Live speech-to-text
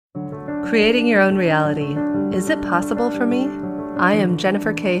Creating your own reality. Is it possible for me? I am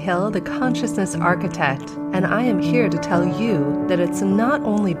Jennifer K. Hill, the Consciousness Architect, and I am here to tell you that it's not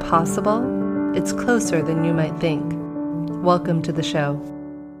only possible, it's closer than you might think. Welcome to the show.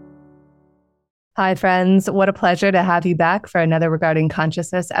 Hi, friends. What a pleasure to have you back for another Regarding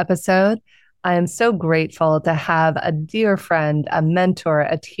Consciousness episode. I am so grateful to have a dear friend, a mentor,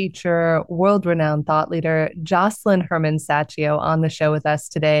 a teacher, world-renowned thought leader, Josselyne Herman Saccio, on the show with us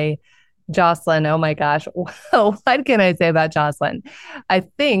today. Josselyne, oh my gosh, what can I say about Josselyne? I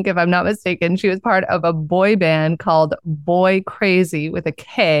think, if I'm not mistaken, she was part of a boy band called Boy Crazy with a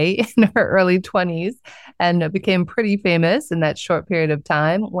K in her early 20s and became pretty famous in that short period of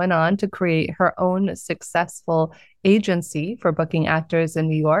time, went on to create her own successful agency for booking actors in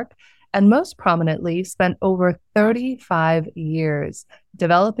New York, and most prominently spent over 35 years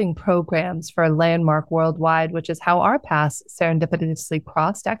developing programs for Landmark Worldwide, which is how our paths serendipitously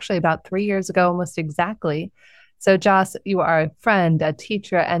crossed, actually about 3 years ago, almost exactly. So Joss, you are a friend, a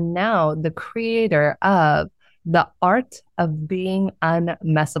teacher, and now the creator of The Art of Being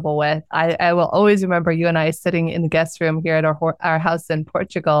Unmessable With. I will always remember you and I sitting in the guest room here at our house in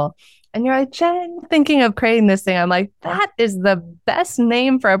Portugal. And you're like, Jen, thinking of creating this thing. I'm like, that is the best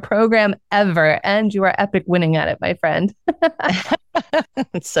name for a program ever. And you are epic winning at it, my friend.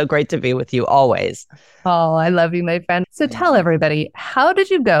 It's so great to be with you always. Oh, I love you, my friend. So tell everybody, how did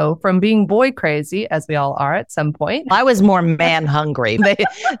you go from being boy crazy, as we all are at some point? I was more man hungry.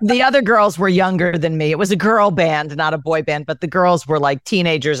 The other girls were younger than me. It was a girl band, not a boy band, but the girls were like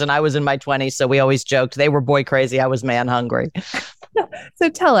teenagers and I was in my 20s. So we always joked they were boy crazy. I was man hungry. So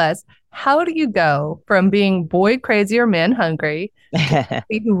tell us, how do you go from being boy crazy or man hungry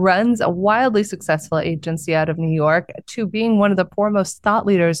who runs a wildly successful agency out of New York to being one of the foremost thought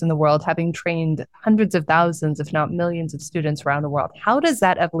leaders in the world, having trained hundreds of thousands, if not millions of students around the world? How does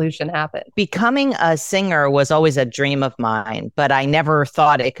that evolution happen? Becoming a singer was always a dream of mine, but I never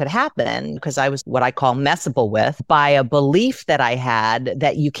thought it could happen because I was what I call messable with by a belief that I had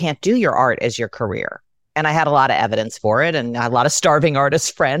that you can't do your art as your career. And I had a lot of evidence for it and a lot of starving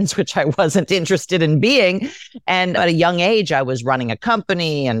artist friends, which I wasn't interested in being. And at a young age, I was running a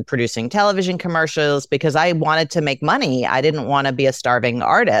company and producing television commercials because I wanted to make money. I didn't want to be a starving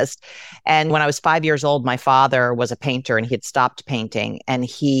artist. And when I was 5 years old, my father was a painter and he had stopped painting. And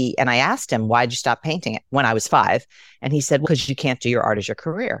I asked him, why'd you stop painting when I was 5? And he said, because you can't do your art as your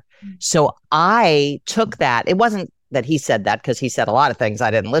career. So I took that. It wasn't that he said that because he said a lot of things I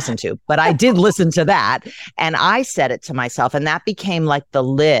didn't listen to, but I did listen to that. And I said it to myself. And that became like the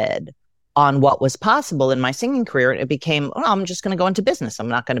lid on what was possible in my singing career. And it became, oh, I'm just going to go into business. I'm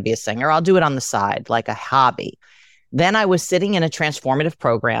not going to be a singer. I'll do it on the side, like a hobby. Then I was sitting in a transformative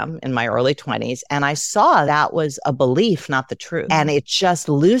program in my early 20s, and I saw that was a belief, not the truth. And it just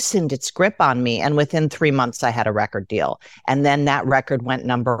loosened its grip on me. And within 3 months, I had a record deal. And then that record went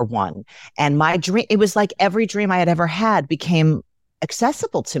 #1. And my dream, it was like every dream I had ever had became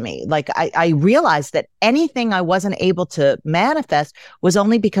accessible to me. Like I realized that anything I wasn't able to manifest was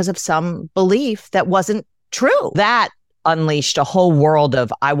only because of some belief that wasn't true. That unleashed a whole world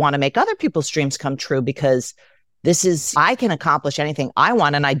of, I want to make other people's dreams come true because I can accomplish anything I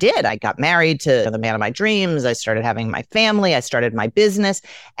want. And I did. I got married to the man of my dreams. I started having my family. I started my business.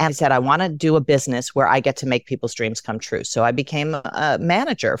 And I said, I want to do a business where I get to make people's dreams come true. So I became a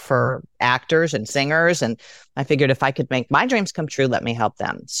manager for actors and singers. And I figured if I could make my dreams come true, let me help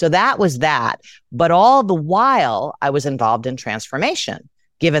them. So that was that. But all the while, I was involved in transformation,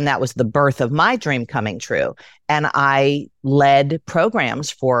 given that was the birth of my dream coming true. And I led programs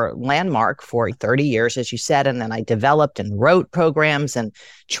for Landmark for 30 years, as you said. And then I developed and wrote programs and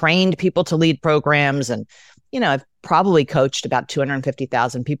trained people to lead programs. And, I've probably coached about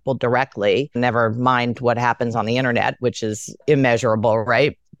 250,000 people directly, never mind what happens on the internet, which is immeasurable,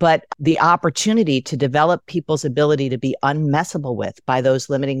 right? But the opportunity to develop people's ability to be unmessable with by those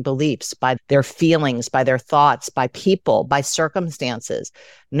limiting beliefs, by their feelings, by their thoughts, by people, by circumstances,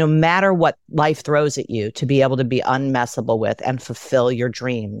 no matter what life throws at you, to be able to be unmessable with and fulfill your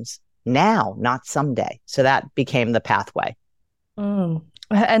dreams now, not someday. So that became the pathway.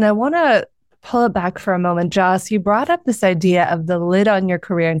 And I want to pull it back for a moment. Joss, you brought up this idea of the lid on your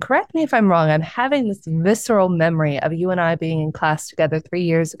career, and correct me if I'm wrong. I'm having this visceral memory of you and I being in class together 3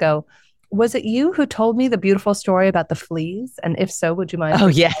 years ago. Was it you who told me the beautiful story about the fleas? And if so, would you mind? Oh,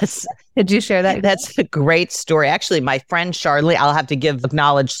 yes. Did you share that? That's a great story. Actually, my friend Charlene, I'll have to give the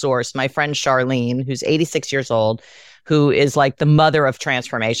knowledge source. My friend Charlene, who's 86 years old, who is like the mother of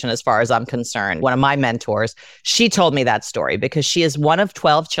transformation as far as I'm concerned, one of my mentors, she told me that story because she is one of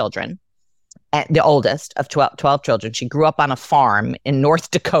 12 children. the oldest of 12 children. She grew up on a farm in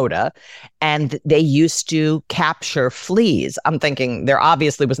North Dakota, and they used to capture fleas. I'm thinking there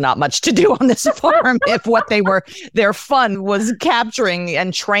obviously was not much to do on this farm if their fun was capturing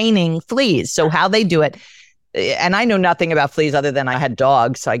and training fleas. So how they do it, and I know nothing about fleas other than I had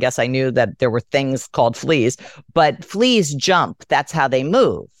dogs, so I guess I knew that there were things called fleas, but fleas jump. That's how they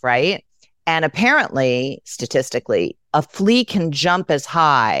move, right? And apparently, statistically, a flea can jump as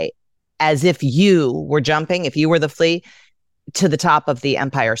high as if you were jumping, if you were the flea, to the top of the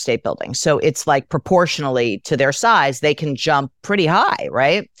Empire State Building. So it's like proportionally to their size, they can jump pretty high,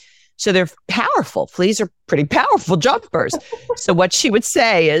 right? So they're powerful. Fleas are pretty powerful jumpers. So what she would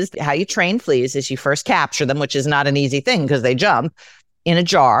say is how you train fleas is you first capture them, which is not an easy thing because they jump, in a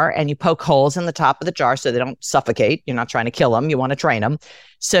jar, and you poke holes in the top of the jar so they don't suffocate. You're not trying to kill them. You want to train them.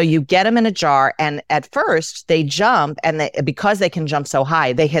 So you get them in a jar, and at first they jump, and because they can jump so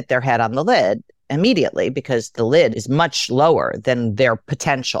high, they hit their head on the lid immediately because the lid is much lower than their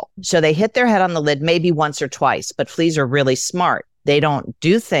potential. So they hit their head on the lid maybe once or twice, but fleas are really smart. They don't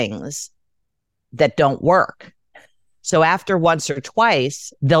do things that don't work. So after once or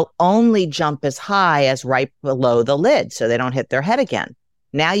twice, they'll only jump as high as right below the lid so they don't hit their head again.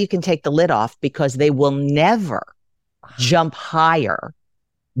 Now you can take the lid off because they will never jump higher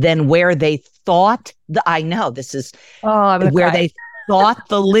than where they thought they thought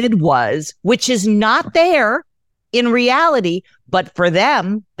the lid was, which is not there in reality, but for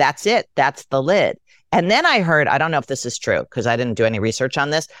them, that's it. That's the lid. And then I heard, I don't know if this is true because I didn't do any research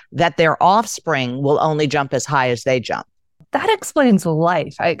on this, that their offspring will only jump as high as they jump. That explains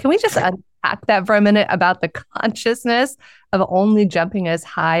life. Can we just unpack that for a minute about the consciousness of only jumping as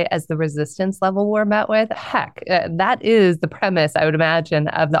high as the resistance level we're met with? Heck, that is the premise, I would imagine,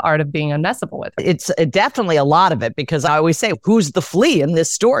 of the art of being unmessable with. It's definitely a lot of it, because I always say, who's the flea in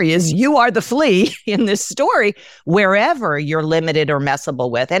this story? Is you are the flea in this story, wherever you're limited or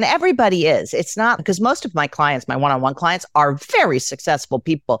messable with. And everybody is. It's not, because most of my clients, my one-on-one clients, are very successful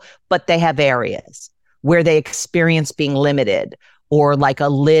people, but they have areas where they experience being limited, or like a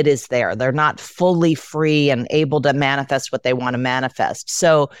lid is there. They're not fully free and able to manifest what they want to manifest.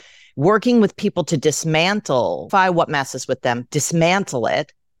 So working with people to dismantle what messes with them, dismantle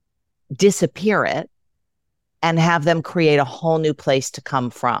it, disappear it, and have them create a whole new place to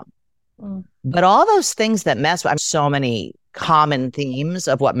come from. But all those things that mess with, so many common themes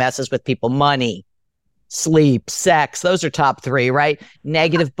of what messes with people: money, sleep, sex. Those are top three, right?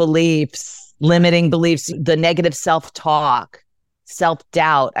 Negative beliefs, limiting beliefs, the negative self-talk,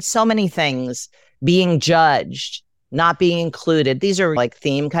 self-doubt, so many things, being judged, not being included. These are like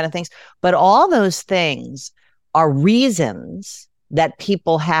theme kind of things. But all those things are reasons that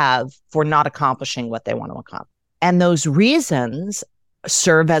people have for not accomplishing what they want to accomplish. And those reasons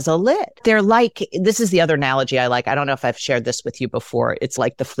serve as a lid. They're like, this is the other analogy I like. I don't know if I've shared this with you before. It's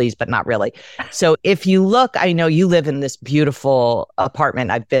like the fleas, but not really. So if you look, I know you live in this beautiful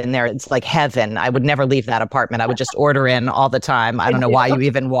apartment. I've been there. It's like heaven. I would never leave that apartment. I would just order in all the time. I don't know why you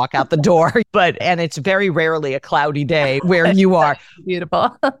even walk out the door, and it's very rarely a cloudy day where you are.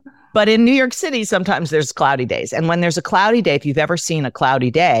 Beautiful. But in New York City, sometimes there's cloudy days. And when there's a cloudy day, if you've ever seen a cloudy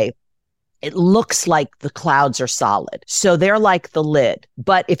day, it looks like the clouds are solid. So they're like the lid.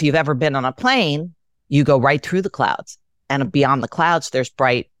 But if you've ever been on a plane, you go right through the clouds. And beyond the clouds, there's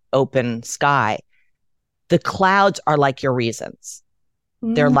bright, open sky. The clouds are like your reasons.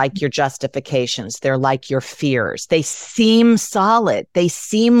 They're like your justifications. They're like your fears. They seem solid. They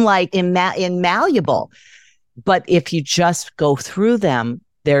seem like immalleable. But if you just go through them,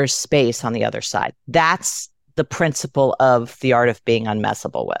 there's space on the other side. That's the principle of the art of being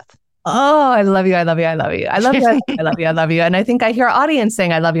unmessable with. Oh, I love you. I love you. I love you. I love you. I love you. I love you. And I think I hear our audience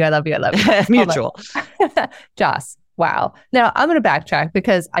saying, I love you. I love you. I love you. Mutual. Joss, wow. Now I'm going to backtrack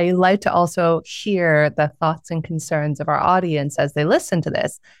because I like to also hear the thoughts and concerns of our audience as they listen to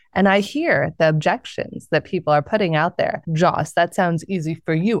this. And I hear the objections that people are putting out there. Joss, that sounds easy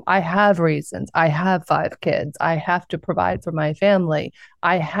for you. I have reasons. I have 5 kids. I have to provide for my family.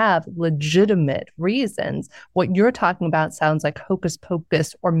 I have legitimate reasons. What you're talking about sounds like hocus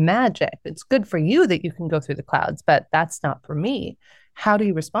pocus or magic. It's good for you that you can go through the clouds, but that's not for me. How do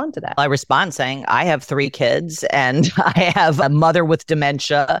you respond to that? I respond saying, I have 3 kids, and I have a mother with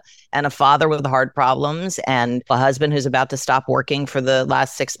dementia and a father with heart problems and a husband who's about to stop working for the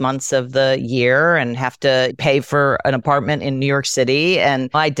last 6 months of the year and have to pay for an apartment in New York City. And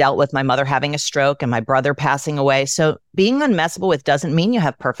I dealt with my mother having a stroke and my brother passing away. So being unmessable with doesn't mean you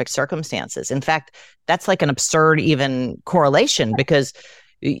have perfect circumstances. In fact, that's like an absurd even correlation, because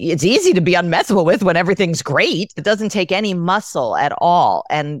It's easy to be unmessable with when everything's great. It doesn't take any muscle at all.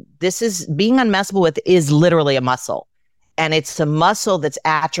 And being unmessable with is literally a muscle. And it's a muscle that's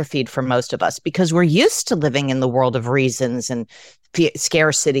atrophied for most of us because we're used to living in the world of reasons and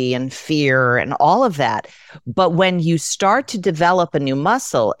scarcity and fear and all of that. But when you start to develop a new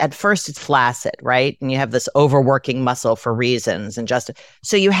muscle, at first it's flaccid, right? And you have this overworking muscle for reasons and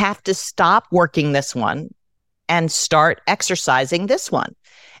so you have to stop working this one and start exercising this one.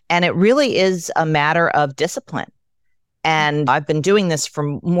 And it really is a matter of discipline. And I've been doing this for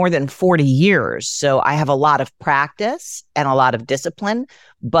more than 40 years. So I have a lot of practice and a lot of discipline.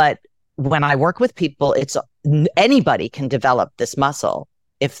 But when I work with people, anybody can develop this muscle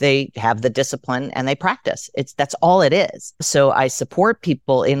if they have the discipline and they practice. That's all it is. So I support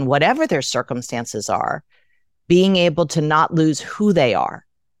people in whatever their circumstances are, being able to not lose who they are,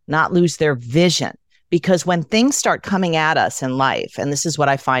 not lose their vision. Because when things start coming at us in life, and this is what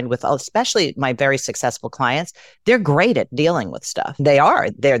I find with especially my very successful clients, they're great at dealing with stuff. They are.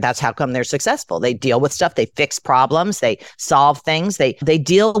 That's how come they're successful. They deal with stuff. They fix problems. They solve things. They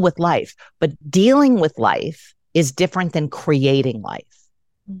deal with life. But dealing with life is different than creating life.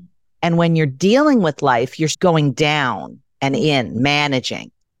 And when you're dealing with life, you're going down and in,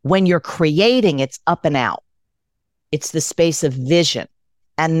 managing. When you're creating, it's up and out. It's the space of vision.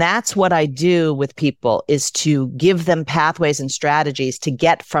 And that's what I do with people, is to give them pathways and strategies to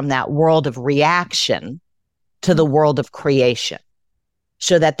get from that world of reaction to the world of creation,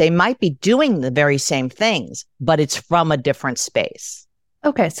 so that they might be doing the very same things, but it's from a different space.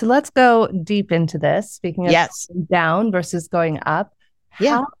 Okay, so let's go deep into this. Speaking of going down versus going up,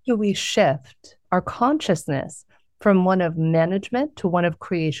 how do we shift our consciousness from one of management to one of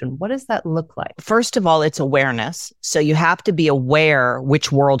creation? What does that look like? First of all, it's awareness. So you have to be aware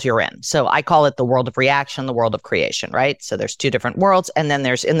which world you're in. So I call it the world of reaction, the world of creation, right? So there's two different worlds. And then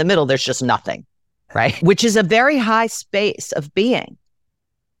in the middle, there's just nothing, right? Which is a very high space of being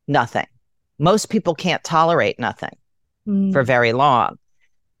nothing. Most people can't tolerate nothing for very long.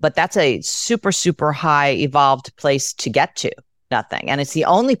 But that's a super, super high evolved place to get to. Nothing. And it's the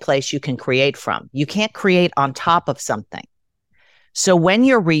only place you can create from. You can't create on top of something. So when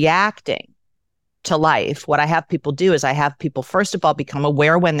you're reacting to life, what I have people do is I have people, first of all, become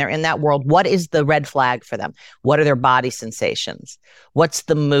aware when they're in that world. What is the red flag for them? What are their body sensations? What's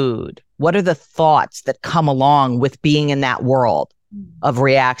the mood? What are the thoughts that come along with being in that world of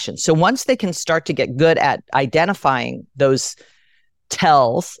reaction? So once they can start to get good at identifying those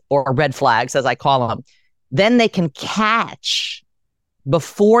tells or red flags, as I call them, then they can catch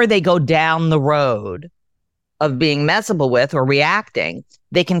before they go down the road of being messable with or reacting.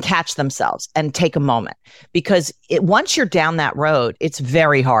 They can catch themselves and take a moment, because once you're down that road, it's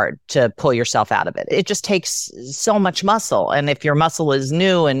very hard to pull yourself out of it. It just takes so much muscle. And if your muscle is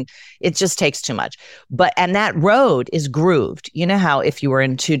new, and it just takes too much. And that road is grooved. You know how if you were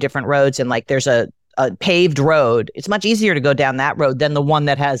in two different roads and like there's a paved road, it's much easier to go down that road than the one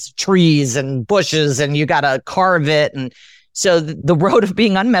that has trees and bushes and you got to carve it. And so the road of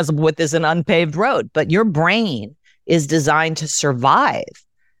being unmessable with is an unpaved road, but your brain is designed to survive,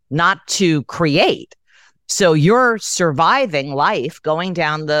 not to create. So you're surviving life going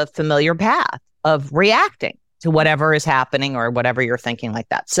down the familiar path of reacting to whatever is happening or whatever you're thinking like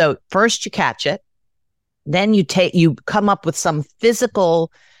that. So first you catch it, then you come up with some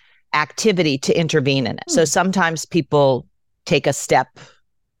physical activity to intervene in it. So sometimes people take a step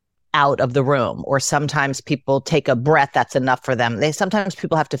out of the room, or sometimes people take a breath that's enough for them. Sometimes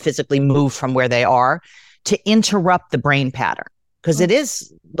people have to physically move from where they are to interrupt the brain pattern, because it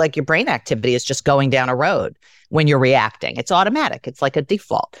is like your brain activity is just going down a road when you're reacting. It's automatic. It's like a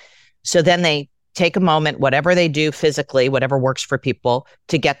default. So then they take a moment, whatever they do physically, whatever works for people,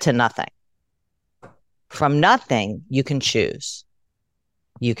 to get to nothing. From nothing, you can choose.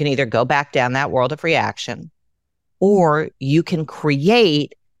 You can either go back down that world of reaction, or you can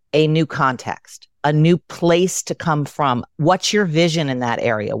create a new context, a new place to come from. What's your vision in that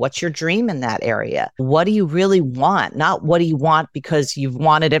area? What's your dream in that area? What do you really want? Not what do you want because you've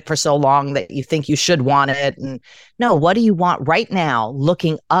wanted it for so long that you think you should want it. And no, what do you want right now,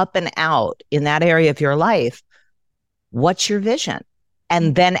 looking up and out in that area of your life? What's your vision?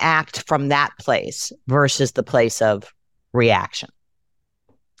 And then act from that place versus the place of reaction.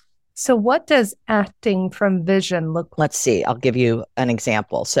 So what does acting from vision look like? Let's see. I'll give you an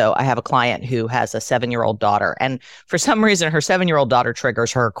example. So I have a client who has a 7-year-old daughter, and for some reason, her 7-year-old daughter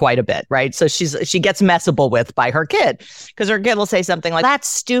triggers her quite a bit, right? So she gets messable with by her kid, because her kid will say something like, "That's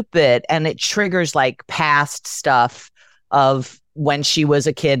stupid." And it triggers like past stuff of when she was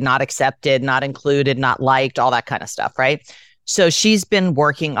a kid, not accepted, not included, not liked, all that kind of stuff, right? So she's been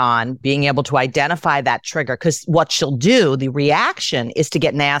working on being able to identify that trigger, because what she'll do, the reaction, is to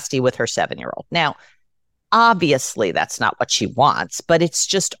get nasty with her 7-year-old. Now, obviously, that's not what she wants, but it's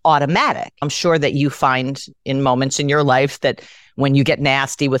just automatic. I'm sure that you find in moments in your life that when you get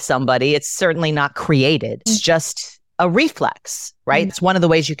nasty with somebody, it's certainly not created. It's just a reflex, right? It's one of the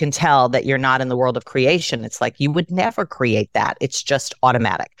ways you can tell that you're not in the world of creation. It's like you would never create that. It's just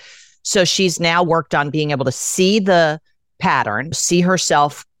automatic. So she's now worked on being able to see the pattern, see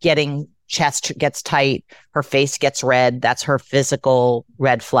herself getting, chest gets tight, her face gets red. That's her physical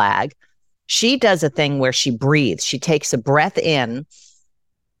red flag. She does a thing where she breathes. She takes a breath in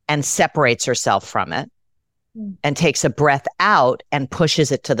and separates herself from it, and takes a breath out and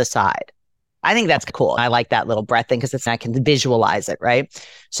pushes it to the side. I think that's cool. I like that little breath thing because I can visualize it, right?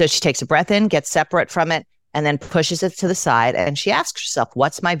 So she takes a breath in, gets separate from it, and then pushes it to the side. And she asks herself,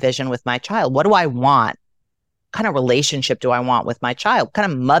 what's my vision with my child? What do I want? What kind of relationship do I want with my child? What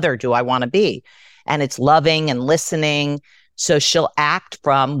kind of mother do I want to be? And it's loving and listening. So she'll act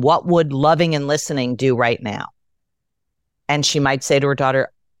from what would loving and listening do right now. And she might say to her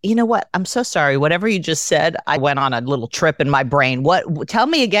daughter, you know what? I'm so sorry. Whatever you just said, I went on a little trip in my brain. Tell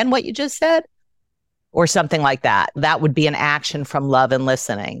me again what you just said? Or something like that. That would be an action from love and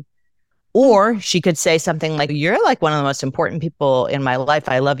listening. Or she could say something like, you're like one of the most important people in my life.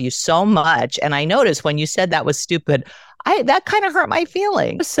 I love you so much. And I noticed when you said that was stupid, that kind of hurt my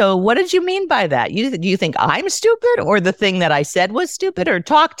feelings. So what did you mean by that? Do you think I'm stupid, or the thing that I said was stupid? Or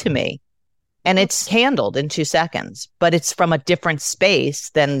talk to me. And it's handled in 2 seconds, but it's from a different space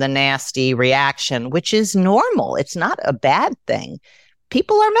than the nasty reaction, which is normal. It's not a bad thing.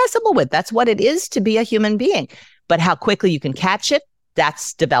 People are messable with. That's what it is to be a human being. But how quickly you can catch it,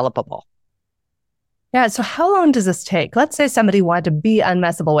 that's developable. Yeah. So how long does this take? Let's say somebody wanted to be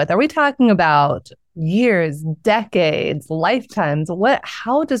unmessable with. Are we talking about years, decades, lifetimes?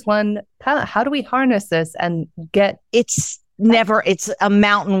 How do we harness this and get... It's a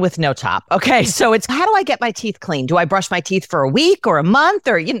mountain with no top. Okay. So it's, how do I get my teeth clean? Do I brush my teeth for a week or a month?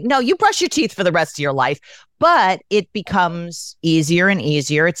 Or, you brush your teeth for the rest of your life, but it becomes easier and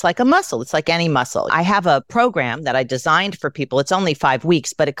easier. It's like a muscle. It's like any muscle. I have a program that I designed for people. It's only 5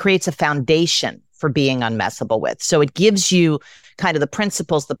 weeks, but it creates a foundation for being unmessable with. So it gives you kind of the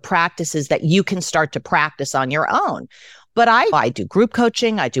principles, the practices that you can start to practice on your own. But I do group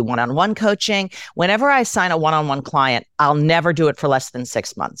coaching. I do one-on-one coaching. Whenever I sign a one-on-one client, I'll never do it for less than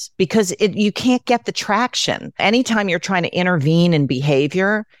 6 months, because you can't get the traction. Anytime you're trying to intervene in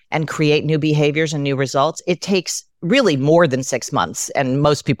behavior and create new behaviors and new results, it takes really more than 6 months. And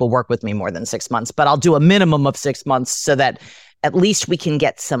most people work with me more than 6 months, but I'll do a minimum of 6 months so that at least we can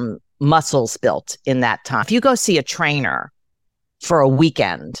get some muscles built in that time. If you go see a trainer for a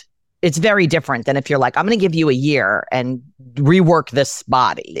weekend, it's very different than if you're like, I'm going to give you a year and rework this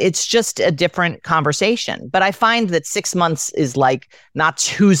body. It's just a different conversation. But I find that 6 months is like not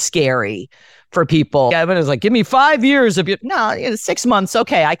too scary for people. Kevin is like, give me 5 years of you. No, 6 months.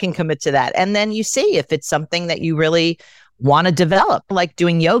 Okay, I can commit to that. And then you see if it's something that you really want to develop, like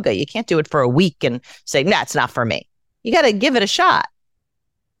doing yoga. You can't do it for a week and say, nah, it's not for me. You got to give it a shot.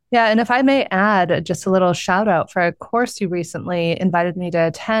 Yeah. And if I may add just a little shout out for a course you recently invited me to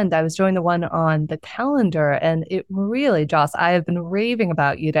attend. I was doing the one on the calendar, and it really, Joss, I have been raving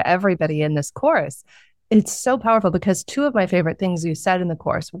about you to everybody in this course. It's so powerful because 2 of my favorite things you said in the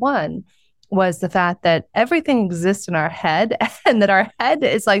course. One was the fact that everything exists in our head, and that our head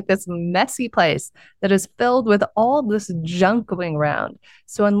is like this messy place that is filled with all this junk going around.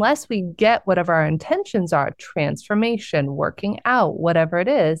 So unless we get whatever our intentions are, transformation, working out, whatever it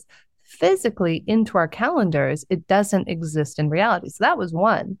is, physically into our calendars, it doesn't exist in reality. So that was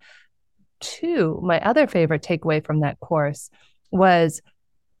 1. 2, my other favorite takeaway from that course was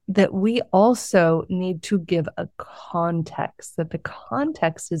that we also need to give a context, that the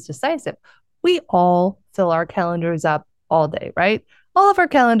context is decisive. We all fill our calendars up all day, right? All of our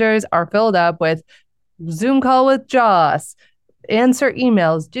calendars are filled up with Zoom call with Joss, answer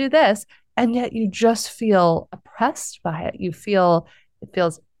emails, do this, and yet you just feel oppressed by it. It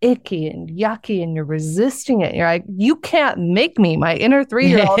feels icky and yucky, and you're resisting it. You're like, you can't make me. My inner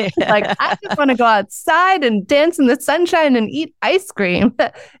 3-year-old like, I just want to go outside and dance in the sunshine and eat ice cream.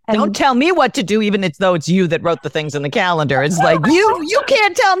 And don't tell me what to do, even though it's you that wrote the things in the calendar. It's like, you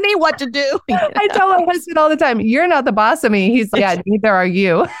can't tell me what to do. I tell my husband all the time, you're not the boss of me. He's like, yeah, neither are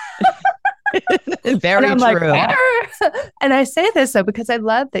you. Very true. Like, and I say this though because I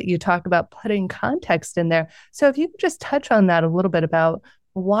love that you talk about putting context in there. So if you could just touch on that a little bit about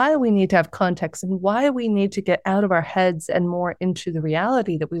why we need to have context and why we need to get out of our heads and more into the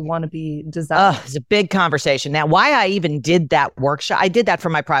reality that we want to be designed. It's a big conversation. Now, why I even did that workshop, I did that for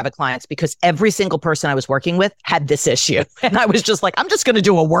my private clients because every single person I was working with had this issue. And I was just like, I'm just going to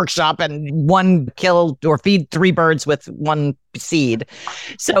do a workshop and kill or feed 3 birds with 1 seed.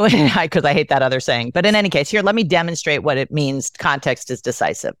 So, because I hate that other saying. But in any case, here, let me demonstrate what it means. Context is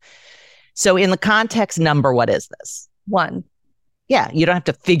decisive. So in the context number, what is this? 1. Yeah, you don't have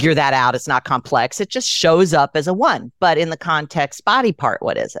to figure that out. It's not complex. It just shows up as a 1. But in the context body part,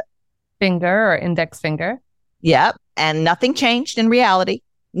 what is it? Finger or index finger. Yep. And nothing changed in reality.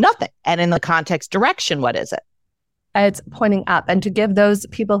 Nothing. And in the context direction, what is it? It's pointing up. And to give those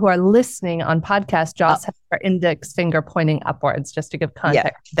people who are listening on podcast, Joss has her index finger pointing upwards, just to give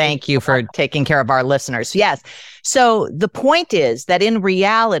context. Yeah. Thank you for taking care of our listeners. Yes. So the point is that in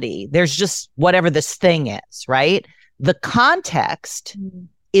reality, there's just whatever this thing is, right? The context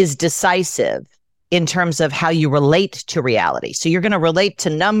is decisive in terms of how you relate to reality. So you're going to relate to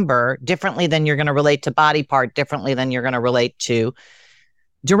number differently than you're going to relate to body part, differently than you're going to relate to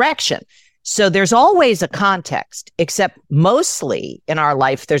direction. So there's always a context, except mostly in our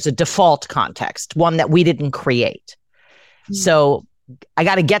life, there's a default context, one that we didn't create. So I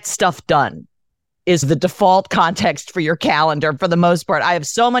got to get stuff done is the default context for your calendar for the most part. I have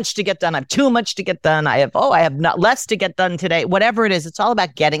so much to get done. I have too much to get done. I have not less to get done today. Whatever it is, it's all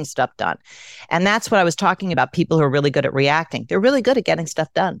about getting stuff done. And that's what I was talking about. People who are really good at reacting. They're really good at getting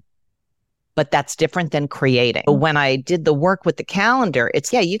stuff done. But that's different than creating. When I did the work with the calendar,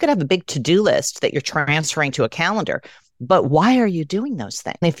 you could have a big to-do list that you're transferring to a calendar. But why are you doing those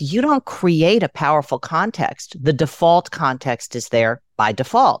things? If you don't create a powerful context, the default context is there by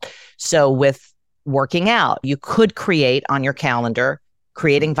default. So with working out, you could create on your calendar,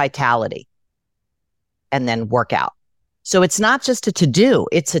 creating vitality, and then work out. So it's not just a to-do,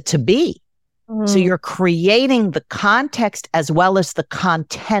 it's a to-be. So you're creating the context as well as the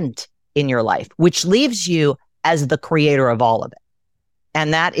content in your life, which leaves you as the creator of all of it.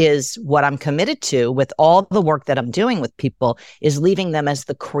 And that is what I'm committed to with all the work that I'm doing with people, is leaving them as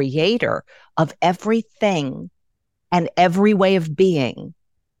the creator of everything and every way of being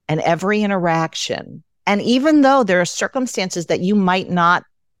and every interaction. And even though there are circumstances that you might not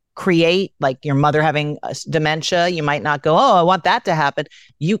create, like your mother having dementia, you might not go, oh, I want that to happen.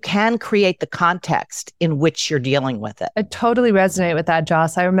 You can create the context in which you're dealing with it. I totally resonate with that,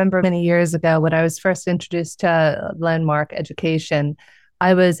 Joss. I remember many years ago when I was first introduced to landmark education,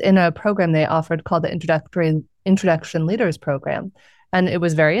 I was in a program they offered called the Introduction Leaders Program. And it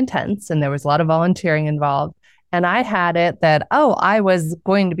was very intense and there was a lot of volunteering involved. And I had it that, I was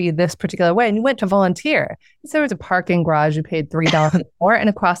going to be this particular way. And you went to volunteer. So there was a parking garage. You paid $3 more. And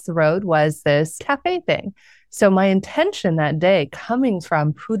across the road was this cafe thing. So my intention that day, coming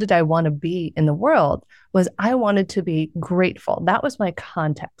from who did I want to be in the world, was I wanted to be grateful. That was my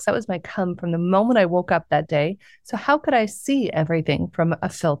context. That was my come from the moment I woke up that day. So how could I see everything from a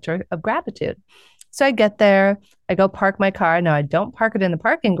filter of gratitude? So I get there, I go park my car. Now I don't park it in the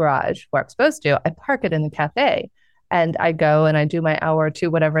parking garage where I'm supposed to. I park it in the cafe, and I go and I do my hour or 2,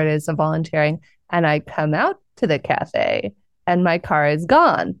 whatever it is of volunteering. And I come out to the cafe and my car is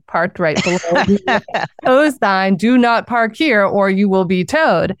gone, parked right below the tow sign, do not park here or you will be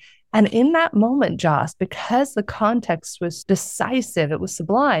towed. And in that moment, Joss, because the context was decisive, it was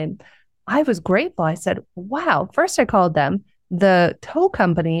sublime, I was grateful. I said, wow. First I called them. The tow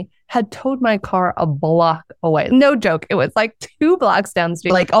company had towed my car a block away. No joke. It was like 2 blocks down the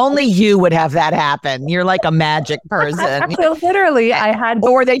street. Like only you would have that happen. You're like a magic person. So literally I had...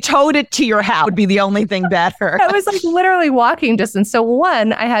 Or they towed it to your house would be the only thing better. I was like literally walking distance. So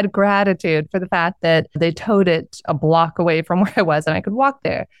one, I had gratitude for the fact that they towed it a block away from where I was and I could walk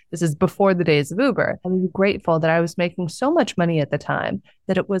there. This is before the days of Uber. I was grateful that I was making so much money at the time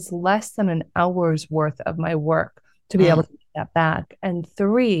that it was less than an hour's worth of my work to be able to get that back. And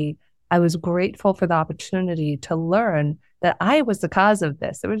 3, I was grateful for the opportunity to learn that I was the cause of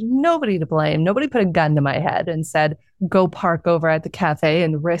this. There was nobody to blame. Nobody put a gun to my head and said, go park over at the cafe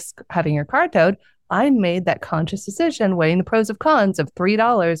and risk having your car towed. I made that conscious decision, weighing the pros and cons of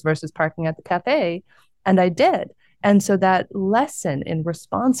 $3 versus parking at the cafe. And I did. And so that lesson in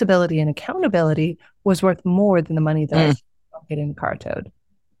responsibility and accountability was worth more than the money that I was getting the car towed.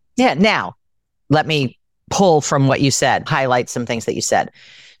 Yeah. Now, let me pull from what you said, highlight some things that you said.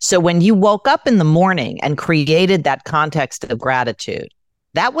 So when you woke up in the morning and created that context of gratitude,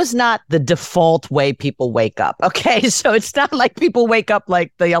 that was not the default way people wake up. Okay. So it's not like people wake up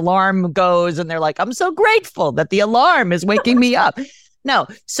like the alarm goes and they're like, I'm so grateful that the alarm is waking me up. No.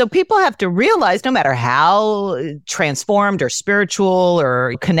 So people have to realize no matter how transformed or spiritual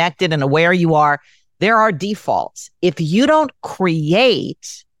or connected and aware you are, there are defaults. If you don't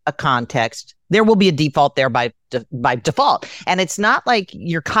create a context, there will be a default there by default. And it's not like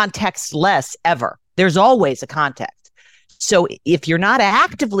you're contextless ever. There's always a context. So if you're not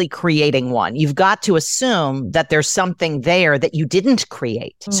actively creating one, you've got to assume that there's something there that you didn't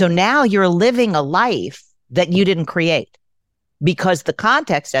create. So now you're living a life that you didn't create. Because the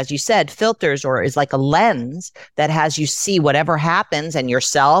context, as you said, filters or is like a lens that has you see whatever happens and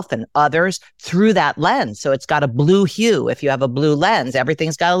yourself and others through that lens. So it's got a blue hue. If you have a blue lens,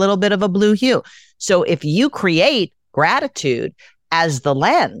 everything's got a little bit of a blue hue. So if you create gratitude as the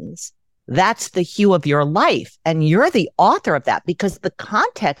lens, that's the hue of your life. And you're the author of that because the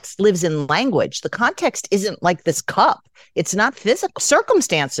context lives in language. The context isn't like this cup. It's not physical.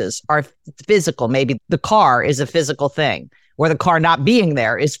 Circumstances are physical. Maybe the car is a physical thing, where the car not being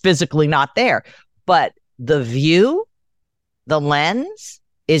there is physically not there. But the view, the lens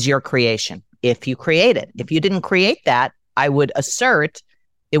is your creation. If you create it, if you didn't create that, I would assert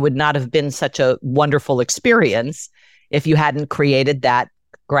it would not have been such a wonderful experience if you hadn't created that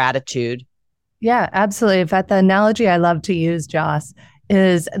gratitude. Yeah, absolutely. In fact, the analogy I love to use, Joss,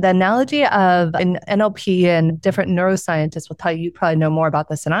 is the analogy of an NLP, and different neuroscientists will tell you, you probably know more about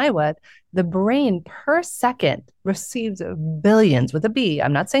this than I would. The brain per second receives billions with a B.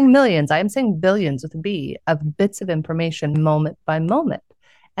 I'm not saying millions. I am saying billions with a B of bits of information moment by moment.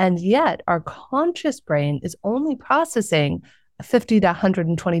 And yet our conscious brain is only processing 50 to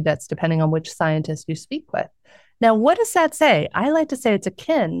 120 bits, depending on which scientist you speak with. Now, what does that say? I like to say it's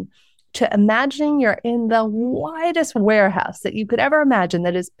akin to imagining you're in the widest warehouse that you could ever imagine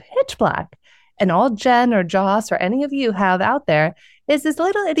that is pitch black. And all Jen or Joss or any of you have out there is this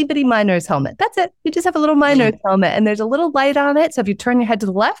little itty bitty miner's helmet. That's it. You just have a little miner's helmet and there's a little light on it. So if you turn your head to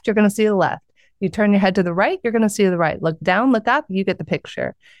the left, you're going to see the left. You turn your head to the right, you're going to see the right. Look down, look up, you get the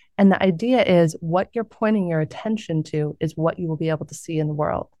picture. And the idea is what you're pointing your attention to is what you will be able to see in the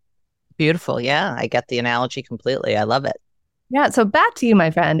world. Beautiful. Yeah, I get the analogy completely. I love it. Yeah. So back to you, my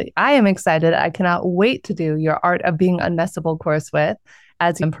friend. I am excited. I cannot wait to do your Art of Being Unmessable course with,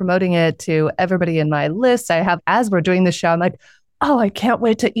 as I'm promoting it to everybody in my list. I have, as we're doing the show, I'm like, oh, I can't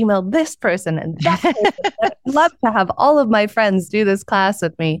wait to email this person and that person. I'd love to have all of my friends do this class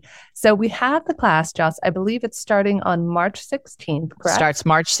with me. So we have the class, Joss. I believe it's starting on March 16th, correct? Starts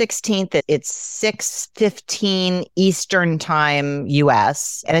March 16th. It's 6:15 Eastern Time,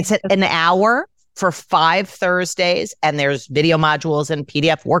 US. And it's an hour for 5 Thursdays. And there's video modules and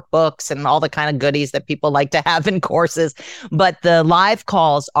PDF workbooks and all the kind of goodies that people like to have in courses. But the live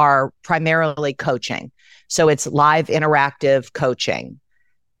calls are primarily coaching. So it's live interactive coaching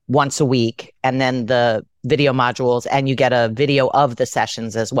once a week, and then the video modules, and you get a video of the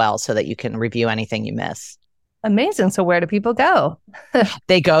sessions as well so that you can review anything you miss. Amazing. So where do people go?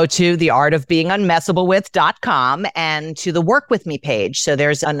 They go to theartofbeingunmessablewith.com and to the Work With Me page. So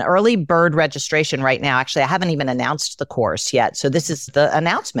there's an early bird registration right now. Actually, I haven't even announced the course yet. So this is the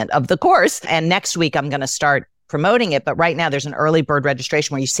announcement of the course. And next week, I'm going to start promoting it. But right now there's an early bird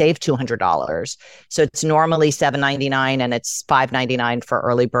registration where you save $200. So it's normally $7.99 and it's $5.99 for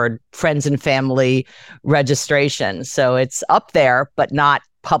early bird friends and family registration. So it's up there, but not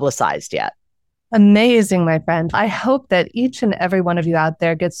publicized yet. Amazing, my friend. I hope that each and every one of you out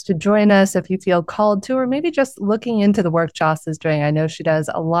there gets to join us if you feel called to, or maybe just looking into the work Joss is doing. I know she does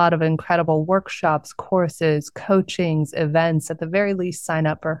a lot of incredible workshops, courses, coachings, events. At the very least, sign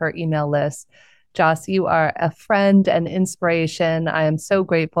up for her email list. Joss, you are a friend and inspiration. I am so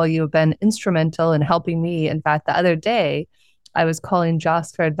grateful. You have been instrumental in helping me. In fact, the other day, I was calling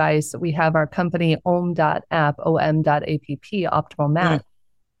Joss for advice. We have our company om.app, optimal match.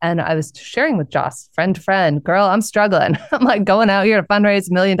 And I was sharing with Joss, friend to friend, girl, I'm struggling. I'm like going out here to fundraise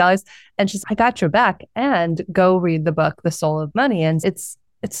 $1 million. And she's, I got your back. And go read the book, The Soul of Money. And it's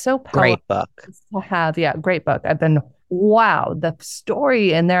so powerful. Great book. To have, great book. I've been, wow, the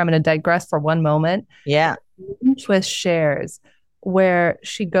story in there. I'm going to digress for one moment. Yeah. Twist shares where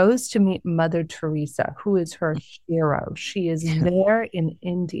she goes to meet Mother Teresa, who is her hero. She is there in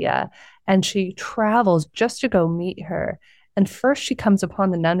India and she travels just to go meet her. And first she comes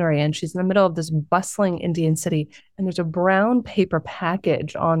upon the nunnery and she's in the middle of this bustling Indian city. And there's a brown paper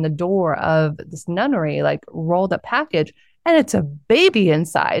package on the door of this nunnery, like rolled up package. And it's a baby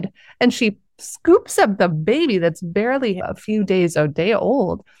inside. And she scoops up the baby that's barely a few days, a day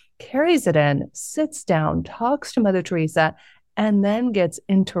old, carries it in, sits down, talks to Mother Teresa, and then gets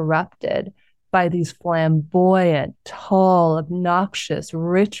interrupted by these flamboyant, tall, obnoxious,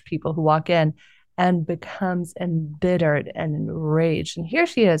 rich people who walk in. and becomes embittered and enraged. And here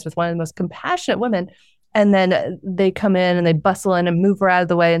she is with one of the most compassionate women. And then they come in and they bustle in and move her out of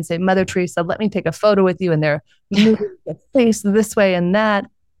the way and say, Mother Teresa, let me take a photo with you. And they're moving the face this way and that.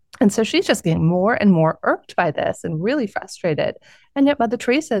 And so she's just getting more and more irked by this and really frustrated. And yet Mother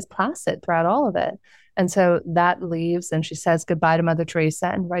Teresa is placid throughout all of it. And so that leaves, and she says goodbye to Mother Teresa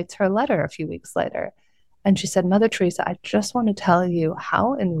and writes her a letter a few weeks later. And she said, Mother Teresa, I just want to tell you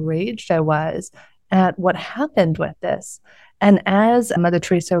how enraged I was at what happened with this. And as Mother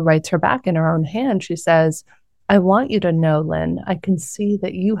Teresa writes her back in her own hand, she says, I want you to know, Lynn, I can see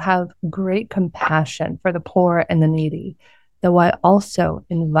that you have great compassion for the poor and the needy, though I also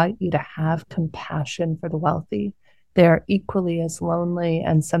invite you to have compassion for the wealthy. They are equally as lonely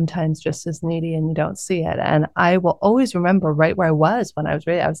and sometimes just as needy, and you don't see it. And I will always remember right where I was when I was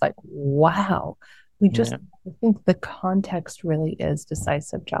reading. I was like, wow, I think the context really is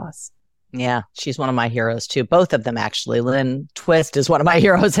decisive, Joss. Yeah, she's one of my heroes too. Both of them, actually. Lynn Twist is one of my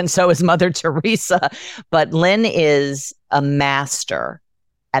heroes, and so is Mother Teresa. But Lynn is a master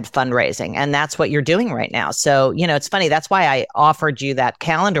at fundraising, and that's what you're doing right now. So, it's funny. That's why I offered you that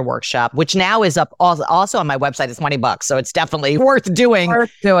calendar workshop, which now is up also on my website. It's $20, so it's definitely worth doing.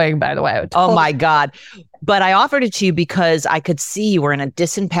 Worth doing, by the way. Totally. Oh my God. But I offered it to you because I could see you were in a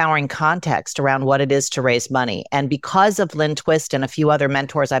disempowering context around what it is to raise money. And because of Lynn Twist and a few other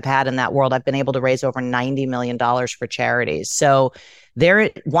mentors I've had in that world, I've been able to raise over $90 million for charities. So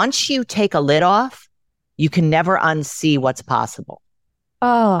once you take a lid off, you can never unsee what's possible.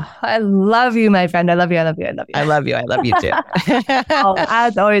 Oh, I love you, my friend. I love you. I love you. I love you. I love you. I love you too.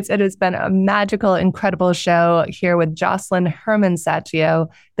 As always, it has been a magical, incredible show here with Josselyne Herman Saccio,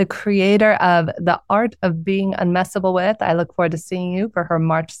 the creator of The Art of Being Unmessable With. I look forward to seeing you for her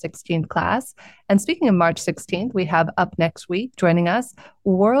March 16th class. And speaking of March 16th, we have up next week joining us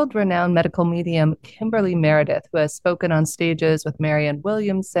world-renowned medical medium Kimberly Meredith, who has spoken on stages with Marianne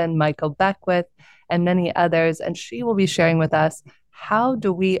Williamson, Michael Beckwith, and many others. And she will be sharing with us, how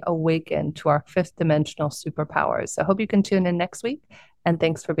do we awaken to our fifth dimensional superpowers? So I hope you can tune in next week. And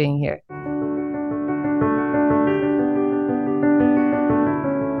thanks for being here.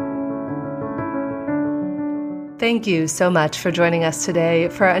 Thank you so much for joining us today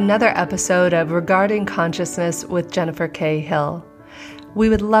for another episode of Regarding Consciousness with Jennifer K. Hill. We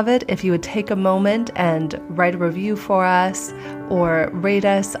would love it if you would take a moment and write a review for us or rate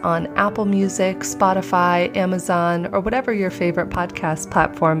us on Apple Music, Spotify, Amazon, or whatever your favorite podcast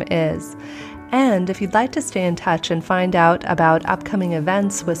platform is. And if you'd like to stay in touch and find out about upcoming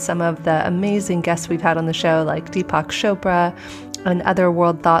events with some of the amazing guests we've had on the show, like Deepak Chopra and other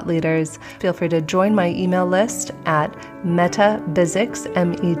world thought leaders, feel free to join my email list at metabizics,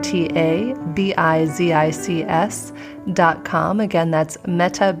 metabizics.com. Again, that's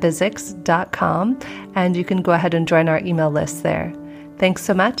metabizics.com. And you can go ahead and join our email list there. Thanks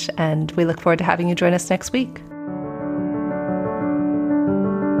so much, and we look forward to having you join us next week.